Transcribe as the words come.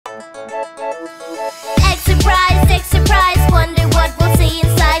Egg surprise, wonder what we'll see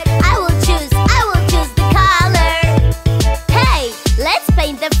inside. I will choose the color. Hey, let's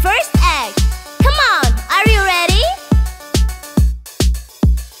paint the first egg. Come on, are you ready?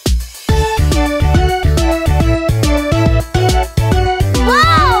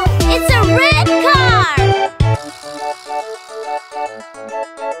 Wow, it's a red car!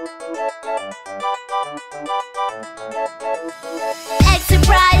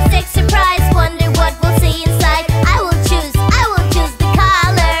 Egg surprise, wonder what we'll see inside. I will choose the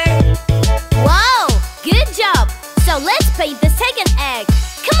color. Wow, good job! So let's paint the second egg.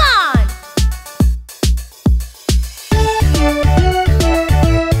 Come on!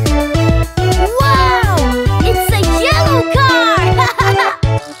 Wow, it's a yellow car!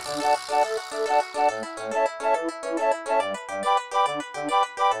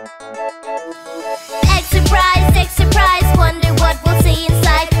 Egg surprise, wonder what we'll see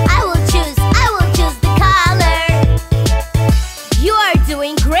inside. I will choose the color. You are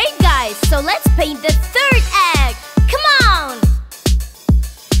doing great, guys. So let's paint the third egg. Come on!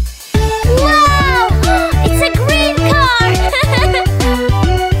 Wow! It's a green car!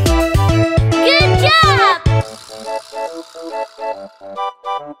 Good job!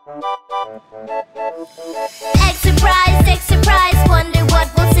 Egg surprise, wonder what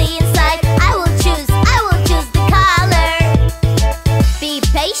we'll see inside. I will choose the color. Be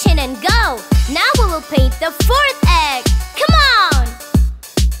patient and go. Now we will paint the fourth egg. Come on!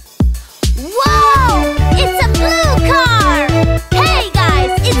 Wow! It's a blue car! Hey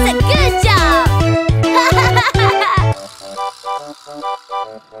guys, it's a good job!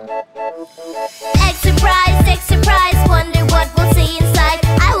 Egg surprise, wonder what we'll see inside.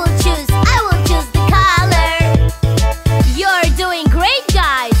 I will choose the color. You're doing great,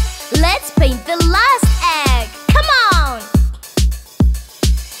 guys. Let's paint the last egg. Come on!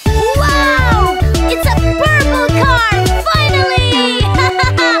 Wow! It's a purple car! Finally!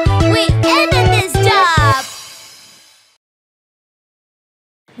 We ended this job!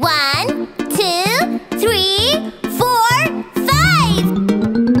 1, 2, 3, 4, 5!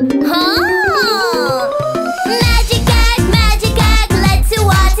 Huh? Magic egg, let's see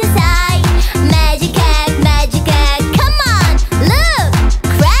what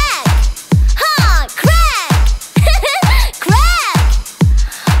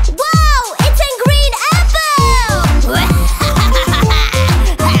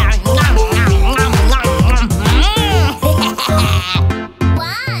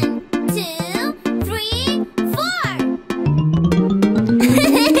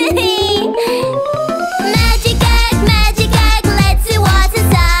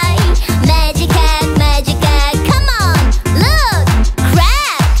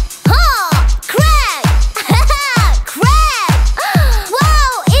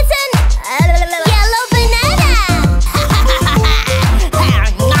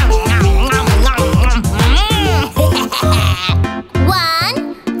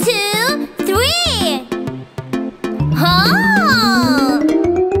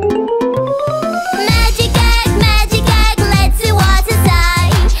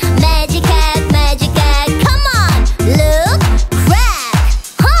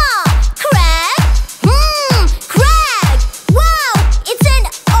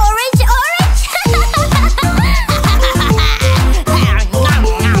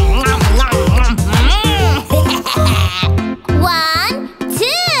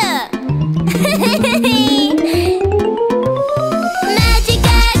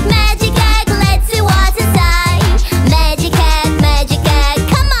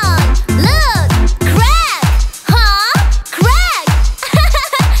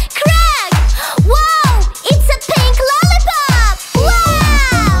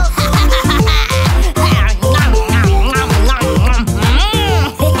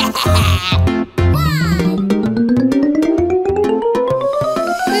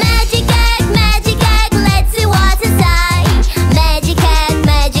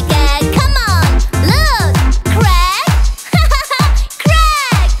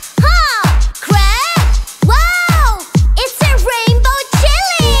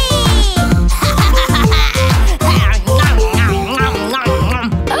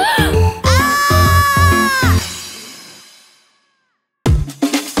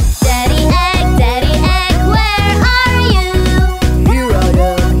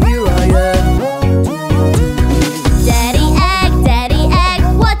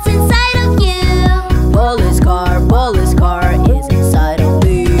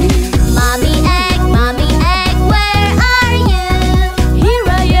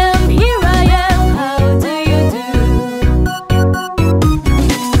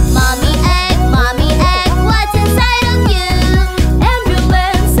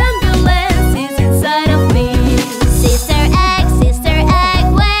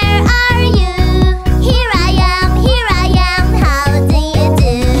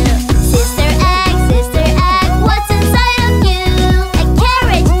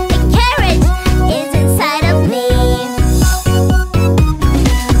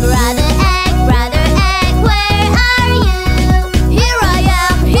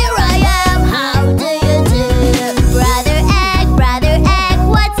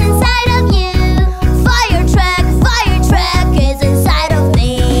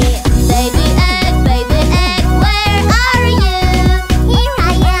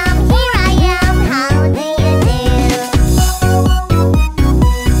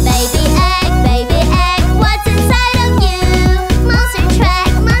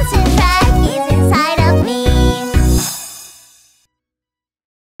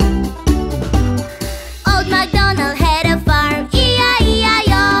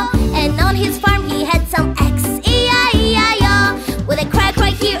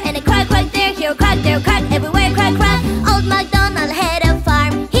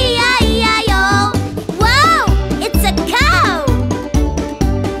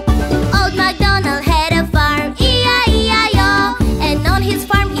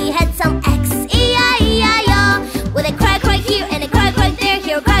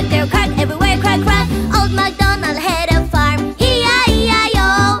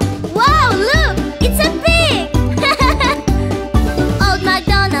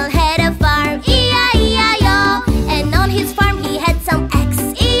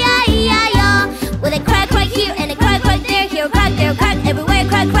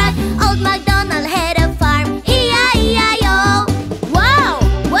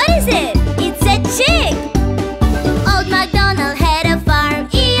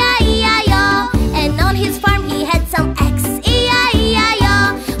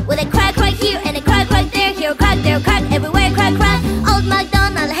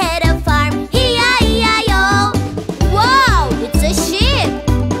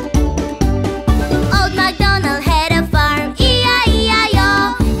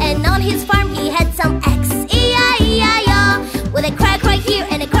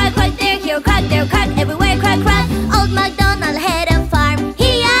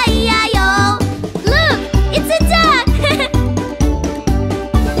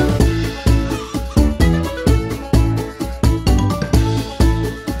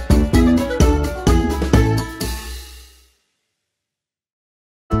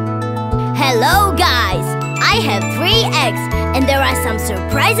Hello guys! I have 3 eggs and there are some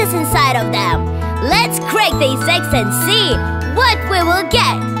surprises inside of them. Let's crack these eggs and see what we will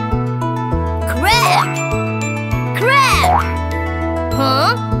get. Crack! Crack!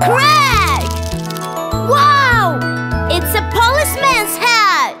 Huh? Crack! Wow! It's a policeman's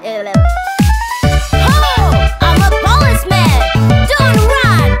hat! Oh! I'm a policeman! Don't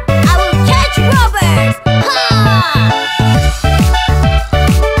run! I will catch robbers! Ha!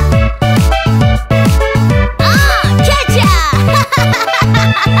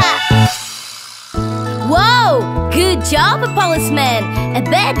 Whoa! Good job, policeman! A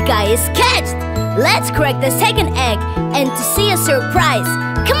bad guy is catched! Let's crack the second egg and to see a surprise.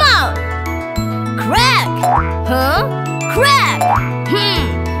 Come on! Crack! Huh? Crack!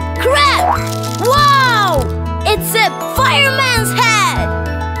 Crack! Wow! It's a fireman's hat!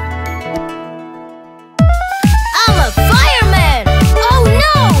 I'm a fireman! Oh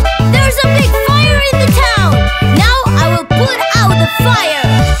no! There's a big fire in the town! Now I will put out the fire!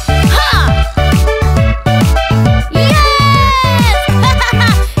 Ha! Yes!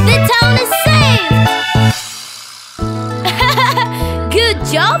 The town is saved! Good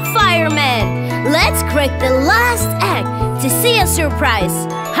job, fireman! Let's crack the last egg to see a surprise.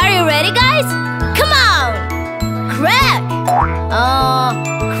 Are you ready, guys? Come on! Crack!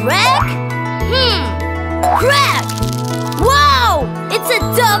 Crack? Crack! Wow! It's a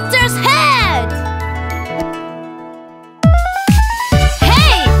doctor's head!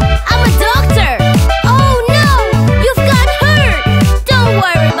 Hey! I'm a doctor! Oh no! You've got hurt! Don't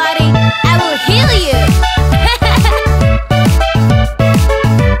worry, buddy. I will heal you!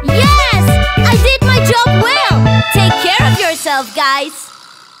 Yes! I did my job well! Take care of yourself, guys!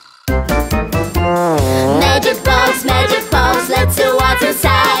 Magic box, let's see what's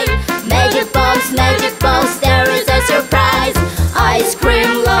inside. Magic box, there is a surprise. Ice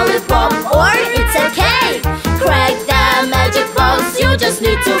cream, lollipop, or it's a cake. Crack the magic box, you just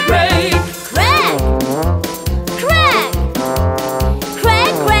need to break. Crack! Crack!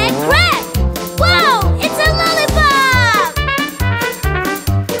 Crack, crack, crack! Wow! It's a lollipop!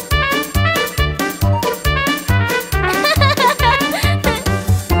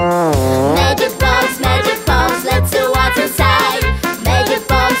 Magic box, let's see what's inside. Magic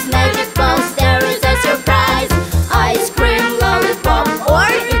box, there is a surprise. Ice cream, lollipop, or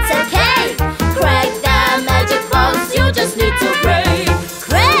it's a cake. Crack the magic box, you just need to break.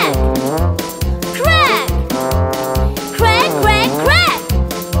 Crack! Crack! Crack, crack, crack!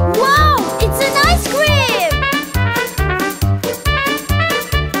 Wow! It's an ice cream!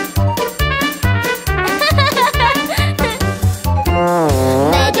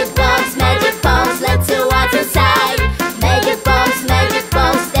 Magic box, let's see what's inside. Magic box,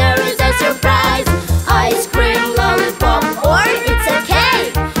 there is a surprise. Ice cream, lollipop, or it's a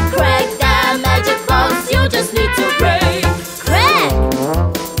cake. Crack the magic box, you just need to break. Crack!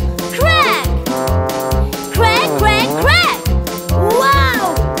 Crack! Crack, crack, crack!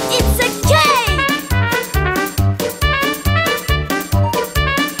 Wow! It's a cake!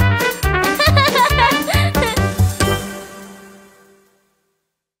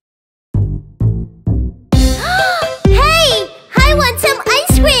 Hey! I want some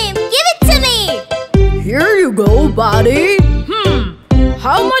ice cream! Give it to me! Here you go, buddy.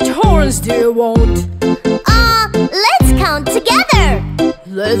 How much horns do you want? Let's count together!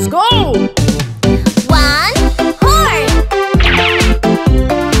 Let's go. 1 horn,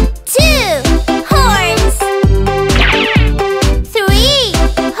 2 horns, 3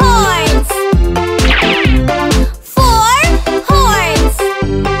 horns, 4 horns,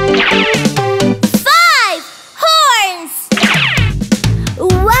 5 horns.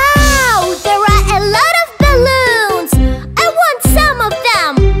 Wow! There are a lot of balloons! I want some of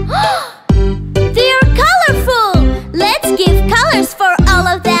them! They are colorful! Let's give colors for all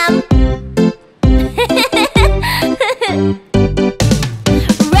of them!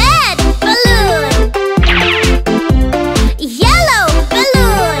 Red balloon, yellow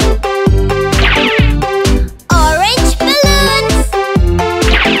balloon, orange balloons,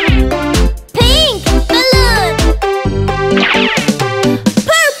 pink balloon,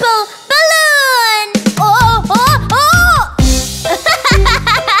 purple balloon. Oh, oh, oh!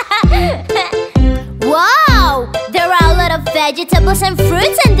 Wow! There are a lot of vegetables and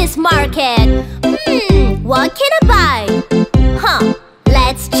fruits in this market. What can I buy?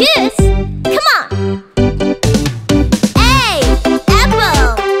 Let's choose. Come on. A.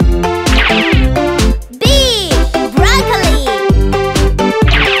 Apple. B. Broccoli.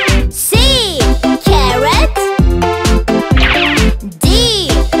 C. Carrot. D.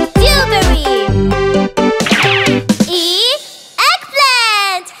 Blueberry. E.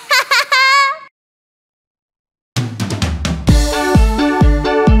 Eggplant.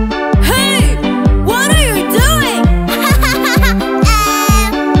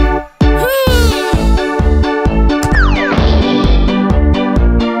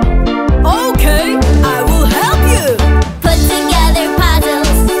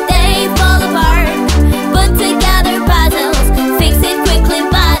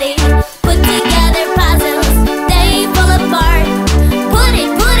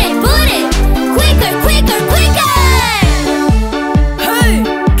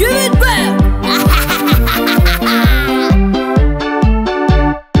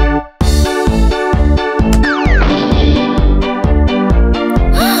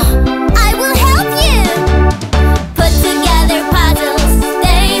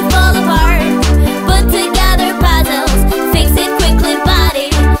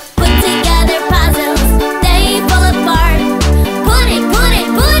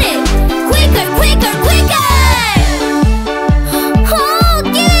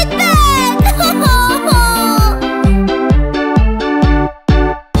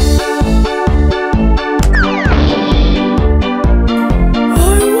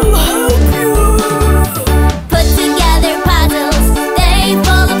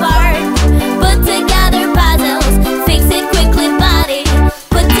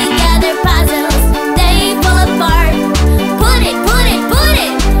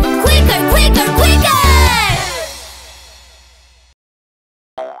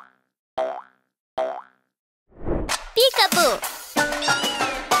 PikaBoo.